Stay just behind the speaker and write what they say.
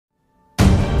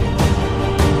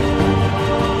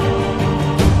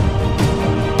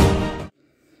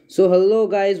So hello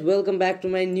guys, welcome back to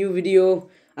my new video.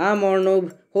 I'm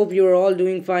Arnab, hope you are all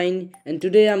doing fine, and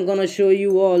today I'm gonna show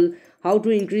you all how to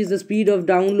increase the speed of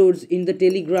downloads in the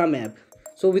Telegram app.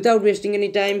 So without wasting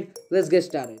any time, let's get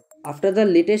started. After the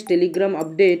latest Telegram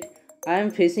update, I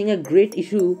am facing a great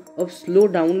issue of slow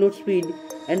download speed,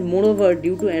 and moreover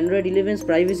due to Android 11's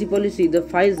privacy policy, the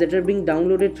files that are being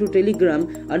downloaded through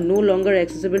Telegram are no longer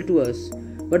accessible to us.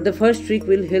 But the first trick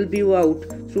will help you out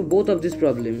through both of these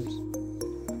problems.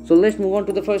 So let's move on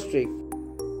to the first trick.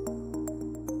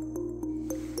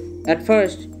 At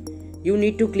first, you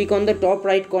need to click on the top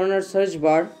right corner search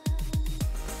bar.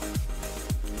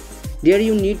 There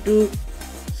you need to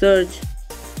search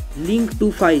link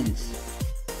to files.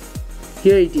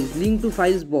 Here it is, link to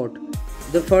files bot,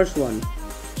 the first one.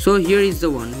 So here is the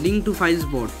one, link to files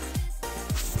bot.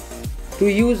 To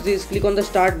use this, click on the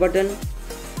start button.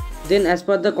 Then as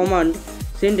per the command,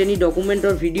 send any document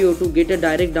or video to get a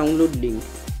direct download link.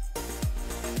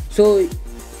 So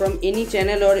from any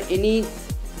channel or any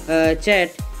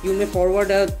chat, you may forward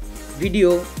a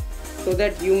video so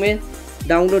that you may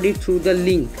download it through the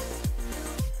link.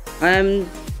 I am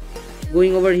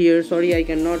going over here. Sorry, I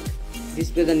cannot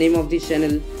display the name of this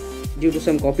channel due to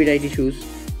some copyright issues.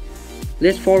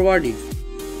 Let's forward it.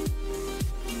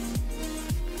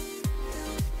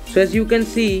 So as you can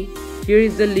see, here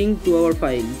is the link to our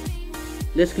file.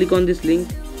 Let's click on this link.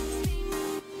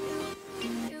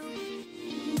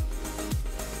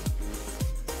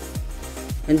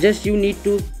 And just you need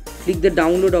to click the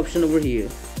download option over here.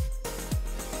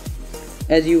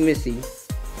 As you may see,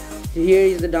 here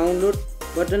is the download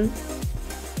button,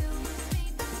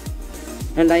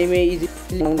 and I may easily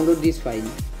download this file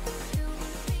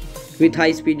with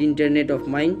high speed internet of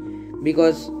mine,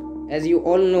 because as you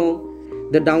all know,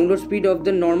 the download speed of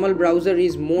the normal browser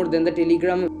is more than the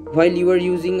Telegram while you are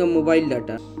using a mobile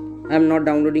data. I am not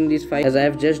downloading this file as I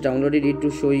have just downloaded it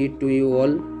to show it to you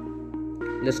all.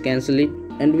 Let's cancel it.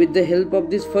 And with the help of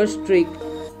this first trick,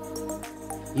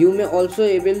 you may also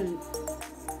able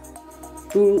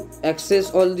to access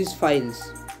all these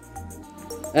files,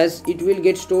 as it will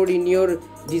get stored in your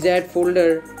desired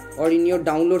folder or in your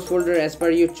downloads folder as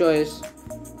per your choice,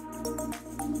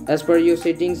 as per your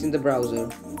settings in the browser.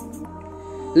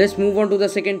 Let's move on to the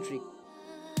second trick.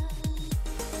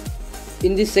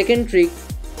 In this second trick,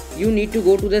 you need to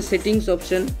go to the settings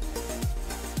option.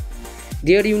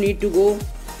 There you need to go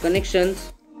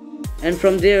connections, and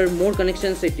from there more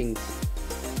connection settings.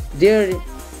 There an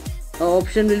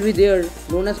option will be there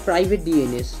known as private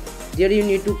DNS. There you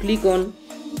need to click on,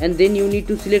 and then you need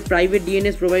to select private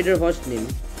DNS provider hostname.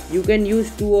 You can use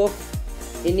two of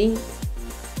any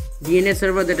DNS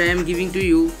server that I am giving to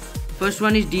you. First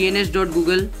one is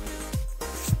dns.google.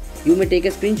 You may take a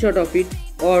screenshot of it,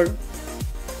 or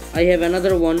I have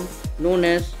another one known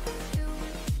as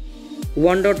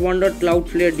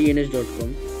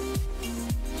 1.1.cloudflaredns.com.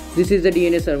 This is the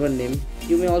DNS server name.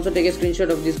 You may also take a screenshot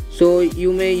of this, so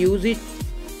you may use it.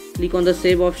 Click on the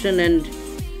save option and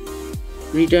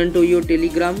return to your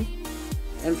Telegram,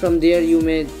 and from there you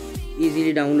may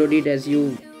easily download it. As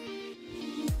you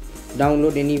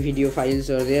download any video files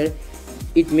or there,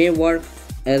 it may work,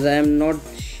 as I am not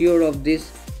sure of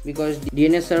this, because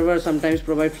DNS server sometimes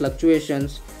provide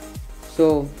fluctuations.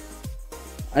 So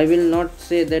I will not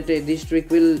say that this trick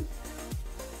will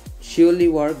surely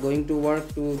going to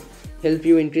work to help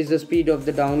you increase the speed of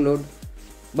the download,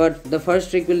 but the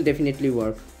first trick will definitely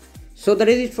work. So that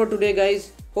is it for today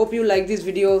guys. Hope you like this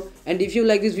video, and if you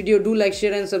like this video, do like,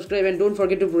 share and subscribe, and don't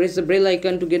forget to press the bell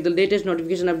icon to get the latest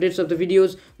notification updates of the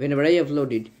videos whenever I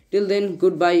upload it. Till then,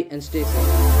 goodbye and stay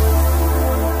safe.